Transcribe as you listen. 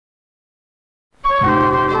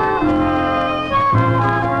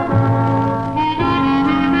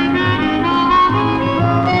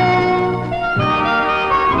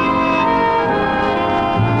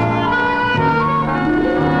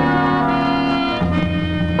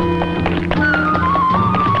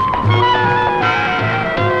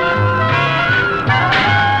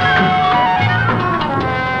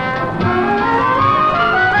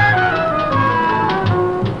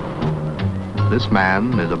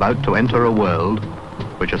about to enter a world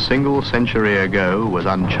which a single century ago was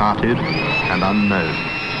uncharted and unknown.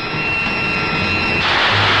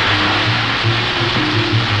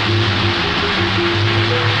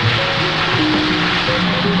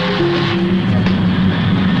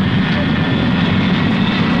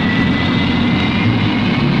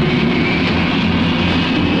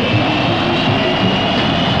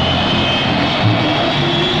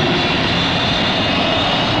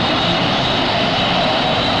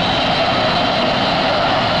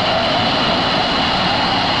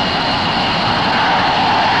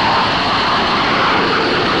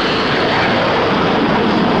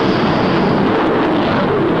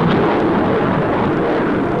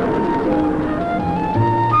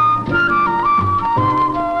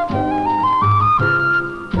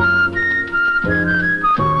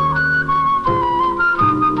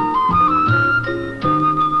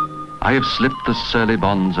 I have slipped the surly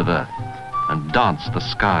bonds of earth and danced the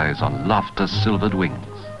skies on laughter's silvered wings.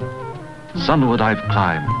 Sunward I've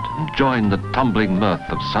climbed and joined the tumbling mirth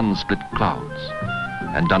of sun-split clouds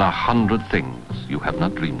and done 100 things you have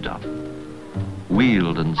not dreamed of.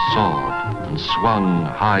 Wheeled and soared and swung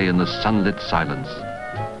high in the sunlit silence.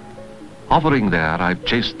 Hovering there, I've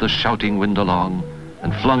chased the shouting wind along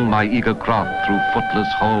and flung my eager craft through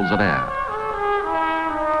footless halls of air.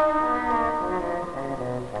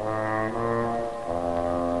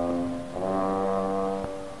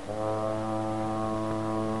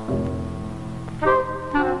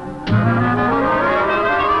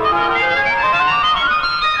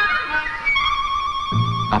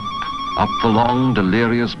 Up the long,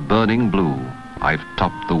 delirious, burning blue, I've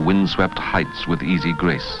topped the windswept heights with easy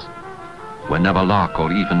grace, where never lark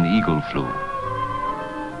or even eagle flew.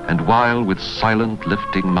 And while with silent,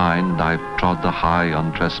 lifting mind I've trod the high,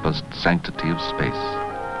 untrespassed sanctity of space,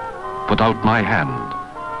 put out my hand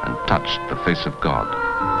and touched the face of God.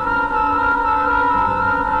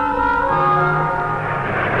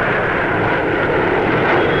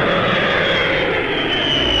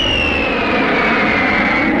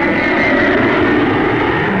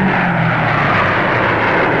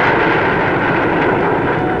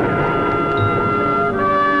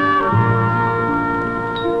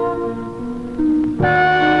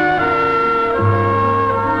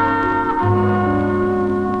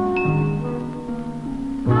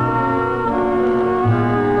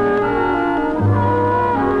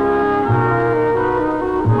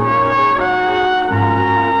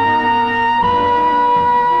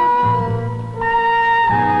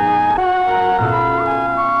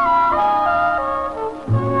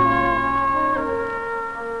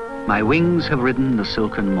 My wings have ridden the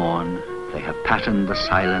silken morn, they have patterned the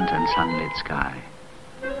silent and sunlit sky.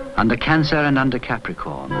 Under Cancer and under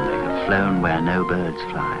Capricorn, they have flown where no birds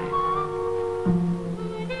fly.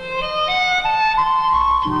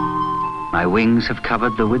 My wings have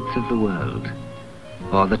covered the width of the world,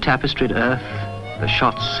 o'er the tapestried earth, the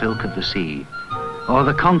shot silk of the sea, o'er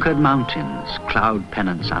the conquered mountains, cloud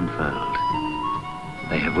pennants unfurled.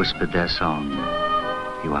 They have whispered their song,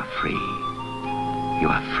 you are free. You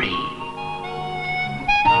are free.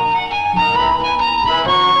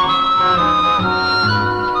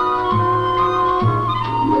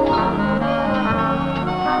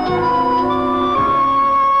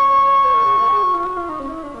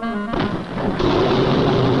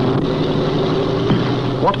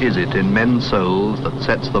 What is it in men's souls that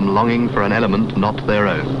sets them longing for an element not their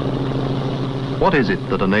own? What is it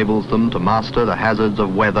that enables them to master the hazards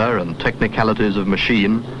of weather and technicalities of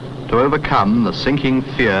machine, to overcome the sinking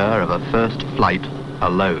fear of a first flight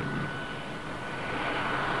alone?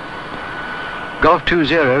 Golf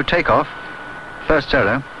 20, takeoff. First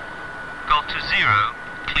solo. Golf 20,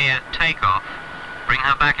 clear takeoff. Bring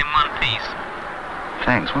her back in one piece.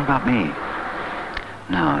 Thanks, what about me?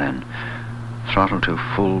 Now then, throttle to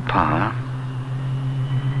full power.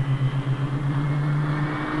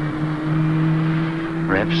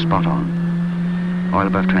 Rev spot on. Oil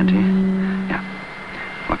above 20. Yeah.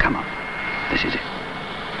 Well, come on. This is it.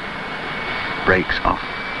 Brakes off.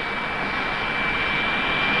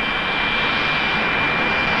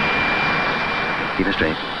 Keep her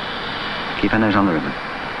straight. Keep her nose on the ribbon.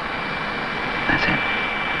 That's it.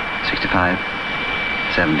 65,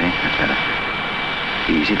 70, that's better.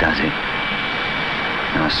 Easy does it.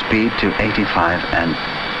 Now speed to 85 and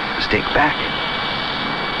stick back.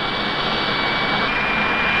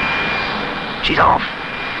 She's off.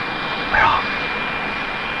 We're off.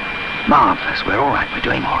 Marvelous. We're all right. We're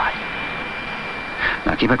doing all right.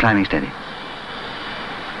 Now keep her climbing steady.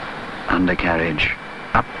 Undercarriage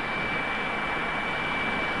up.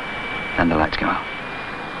 And the lights go out.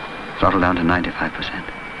 Throttle down to 95%.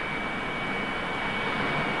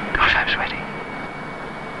 I'm sweaty.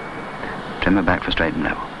 Trim her back for straight and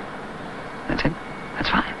level. That's it. That's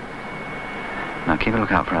fine. Now keep a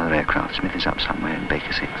lookout for other aircraft. Smith is up somewhere in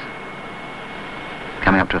Baker 6.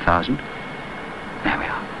 Coming up to 1,000. There we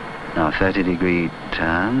are. Now a 30-degree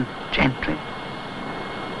turn. Gently.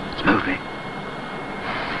 Smoothly.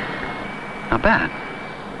 Not bad.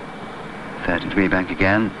 30-degree bank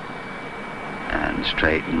again. And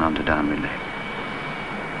straight and onto downwind leg.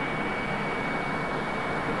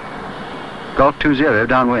 Golf 20,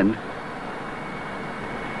 downwind.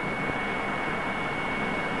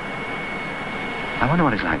 I wonder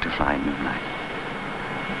what it's like to fly in moonlight.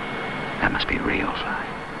 That must be real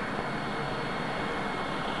flying.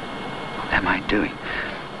 What am I doing?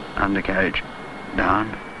 Undercarriage down.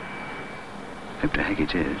 Hope to heck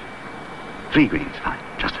it is. 3 greens, fine.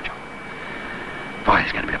 Just a job. Boy,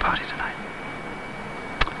 it's going to be a party tonight.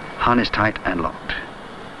 Harness tight and locked.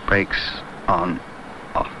 Brakes on,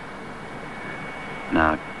 off.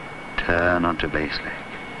 Now turn onto base leg.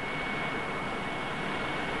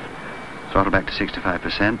 Throttle back to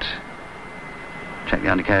 65%. Check the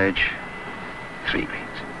undercarriage. 3 greens.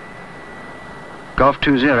 Golf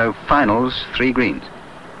 20, finals, 3 greens.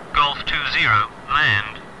 Golf 20,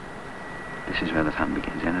 land. This is where the fun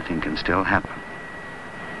begins. Anything can still happen.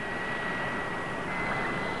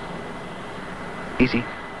 Easy.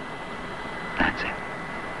 That's it.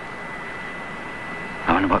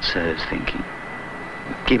 I wonder what Sir's thinking.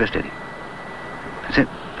 Keep her steady. That's it.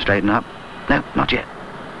 Straighten up. No, not yet.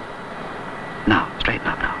 Now, straighten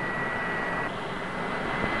up now.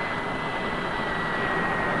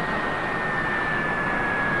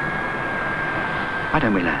 Why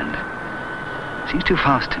don't we land? Seems too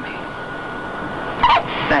fast to me.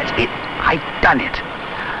 That's it. I've done it.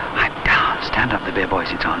 I'm down. Stand up, the beer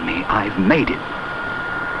boys. It's on me. I've made it.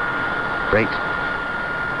 Great.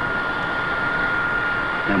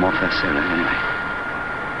 No more first solos anyway.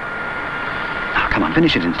 Now, come on,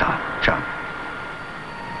 finish it in style. Sharp.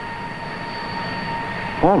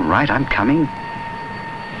 All right, I'm coming.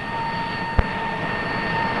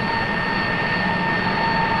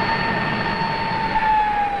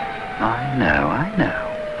 I know.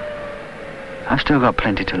 I've still got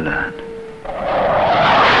plenty to learn.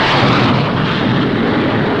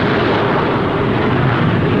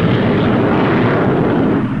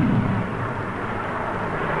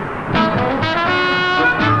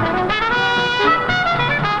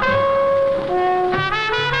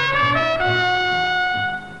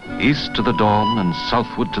 East to the dawn and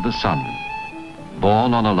southward to the sun,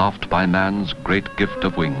 borne on aloft by man's great gift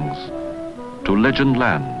of wings, to legend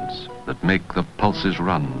lands that make the pulses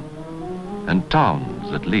run, and towns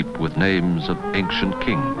that leap with names of ancient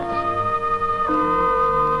kings.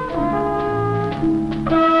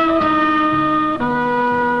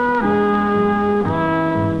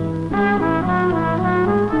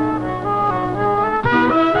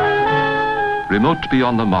 Remote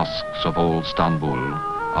beyond the mosques of old Istanbul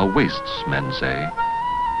are wastes, men say,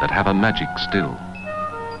 that have a magic still,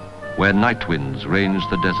 where night winds range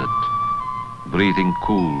the desert, breathing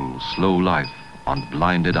cool, slow life on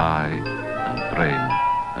blinded eye and brain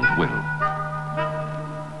and will.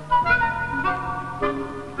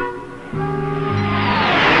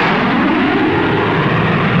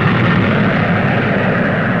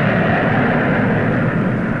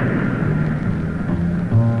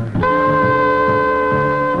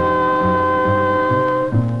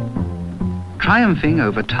 Triumphing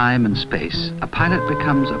over time and space, a pilot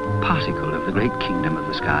becomes a particle of the great kingdom of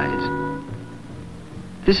the skies.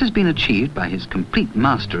 This has been achieved by his complete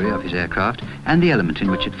mastery of his aircraft and the element in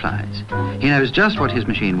which it flies. He knows just what his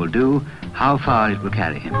machine will do, how far it will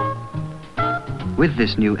carry him. With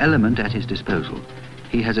this new element at his disposal,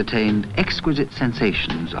 he has attained exquisite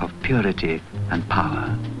sensations of purity and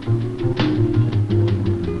power.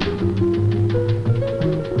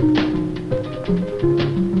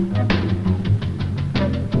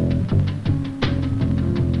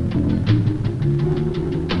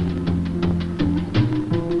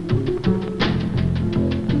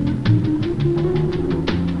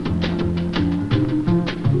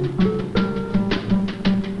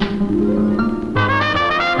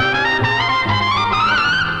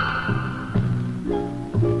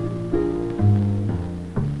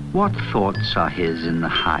 What thoughts are his in the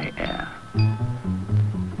high air?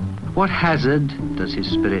 What hazard does his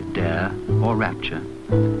spirit dare or rapture?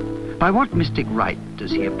 By what mystic right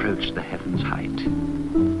does he approach the heaven's height?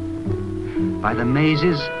 By the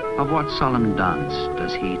mazes of what solemn dance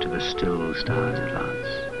does he to the still stars advance?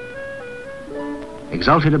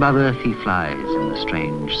 Exalted above earth he flies in the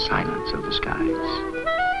strange silence of the skies.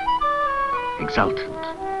 Exultant,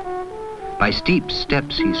 By steep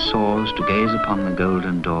steps he soars to gaze upon the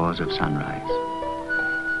golden doors of sunrise.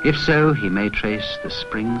 If so, he may trace the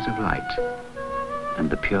springs of light and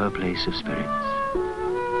the pure place of spirits.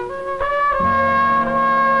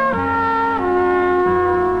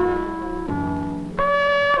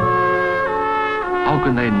 How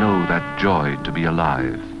can they know that joy to be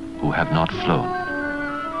alive who have not flown?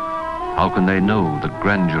 How can they know the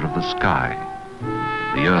grandeur of the sky,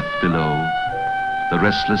 the earth below, the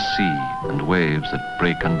restless sea and waves that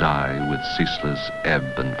break and die with ceaseless ebb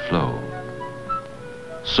and flow?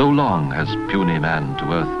 So long has puny man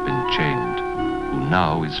to earth been chained, who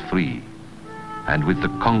now is free, and with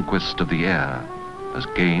the conquest of the air has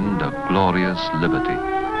gained a glorious liberty.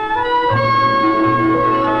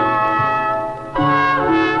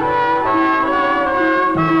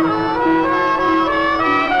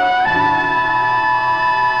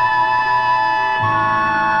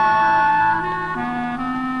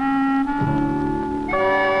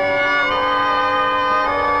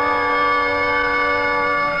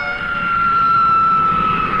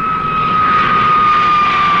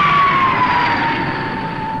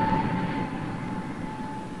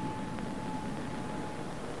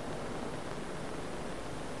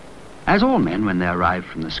 As all men, when they arrive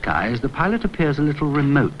from the skies, the pilot appears a little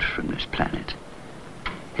remote from this planet.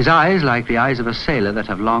 His eyes, like the eyes of a sailor that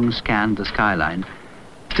have long scanned the skyline,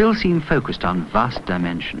 still seem focused on vast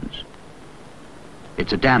dimensions.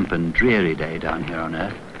 It's a damp and dreary day down here on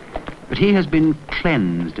Earth, but he has been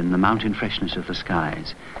cleansed in the mountain freshness of the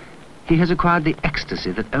skies. He has acquired the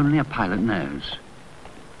ecstasy that only a pilot knows.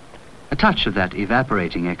 A touch of that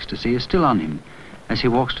evaporating ecstasy is still on him as he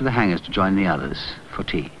walks to the hangars to join the others for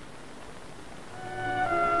tea.